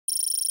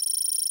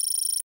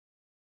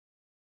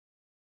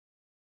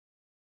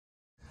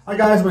Hi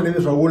guys, my name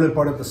is Raul and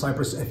part of the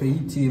Cypress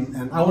FAE team,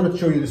 and I want to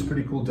show you this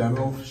pretty cool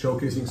demo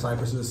showcasing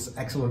Cypress's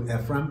Excelon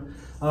F-RAM.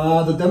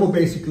 The demo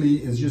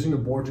basically is using a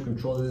board to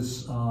control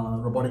this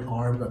robotic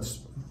arm that's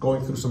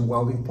going through some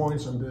welding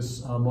points on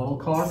this model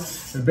car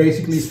and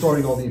basically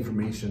storing all the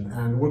information.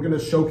 And we're going to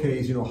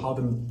showcase, how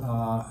the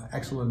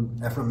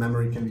Excelon F-RAM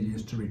memory can be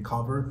used to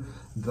recover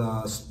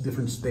the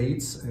different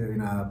states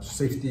in a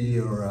safety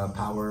or a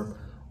power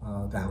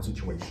down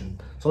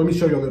situation. So let me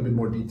show you a little bit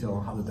more detail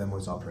on how the demo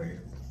is operating.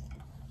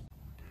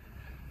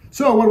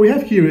 So what we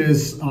have here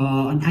is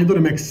an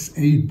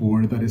i.MX8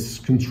 board that is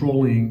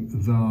controlling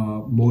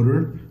the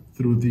motor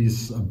through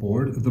this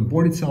board. The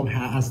board itself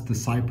has the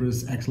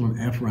Cypress Excelon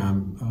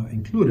F-RAM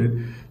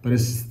included, but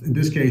in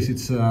this case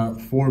it's a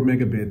 4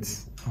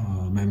 megabit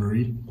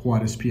memory,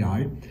 quad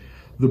SPI.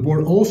 The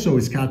board also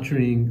is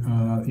capturing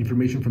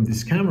information from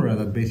this camera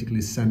that basically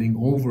is sending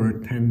over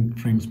 10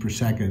 frames per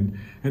second.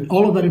 And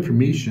all of that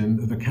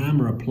information, the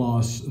camera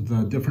plus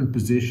the different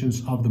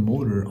positions of the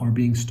motor, are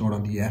being stored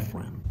on the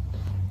F-RAM.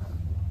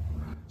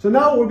 So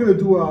now we're going to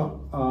do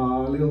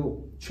a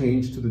little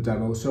change to the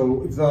demo.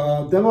 So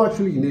the demo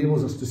actually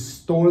enables us to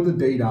store the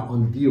data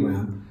on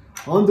DRAM.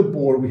 On the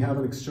board, we have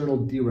an external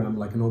DRAM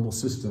like a normal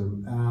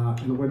system.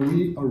 And when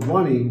we are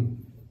running,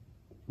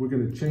 we're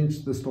going to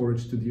change the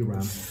storage to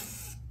DRAM.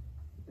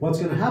 What's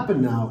going to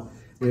happen now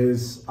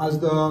is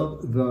as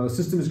the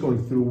system is going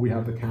through, we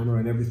have the camera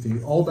and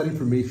everything, all that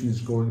information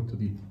is going to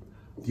the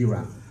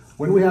DRAM.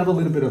 When we have a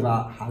little bit of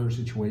a hazard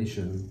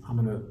situation,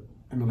 I'm going to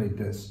emulate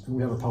this, and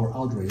we have a power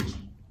outage.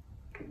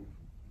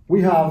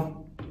 We have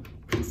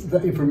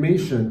the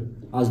information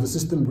as the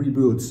system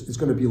reboots is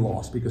going to be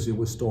lost because it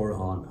was stored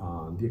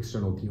on the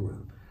external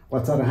DRAM.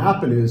 What's going to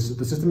happen is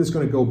the system is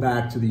going to go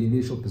back to the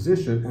initial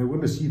position, and we're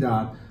going to see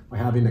that by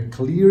having a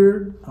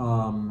clear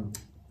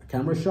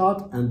camera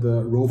shot and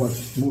the robot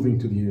moving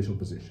to the initial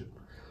position.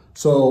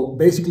 So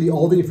basically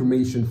all the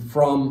information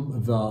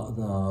from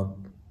the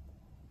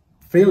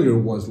failure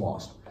was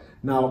lost.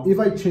 Now, if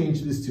I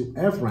change this to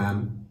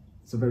F-RAM,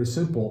 it's very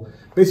simple.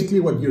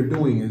 Basically, what you're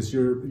doing is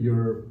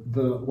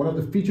one of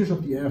the features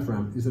of the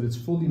F-RAM is that it's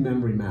fully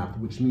memory mapped,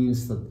 which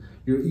means that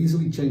you're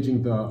easily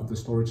changing the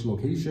storage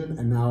location,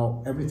 and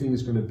now everything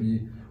is going to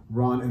be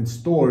run and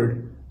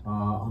stored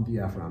on the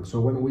F-RAM. So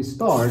when we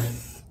start,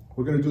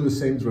 we're going to do the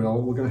same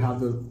drill. We're going to have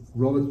the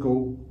robot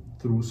go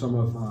through some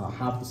of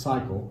half the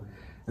cycle,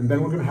 and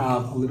then we're going to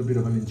have a little bit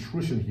of an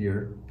intrusion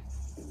here,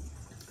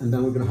 and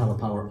then we're going to have a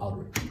power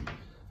outage.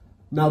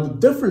 Now, the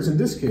difference in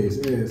this case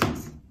is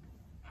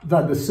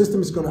that the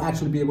system is going to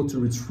actually be able to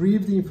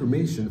retrieve the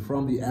information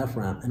from the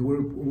F-RAM, and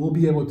we'll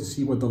be able to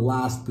see what the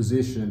last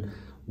position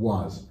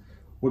was.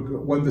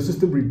 When the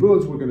system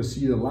reboots, we're going to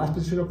see the last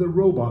position of the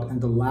robot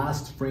and the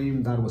last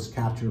frame that was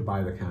captured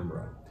by the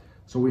camera.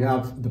 So we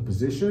have the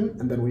position,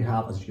 and then we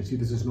have, as you can see,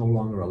 this is no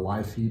longer a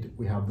live feed.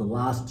 We have the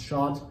last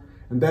shot,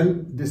 and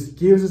then this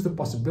gives us the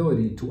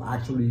possibility to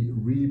actually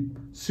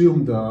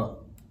resume the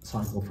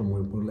cycle from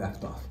where we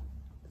left off.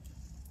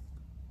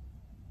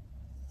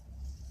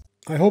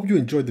 I hope you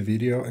enjoyed the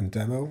video and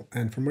demo,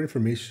 and for more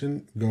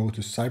information, go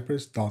to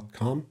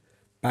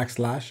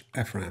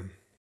cypress.com/FRAM.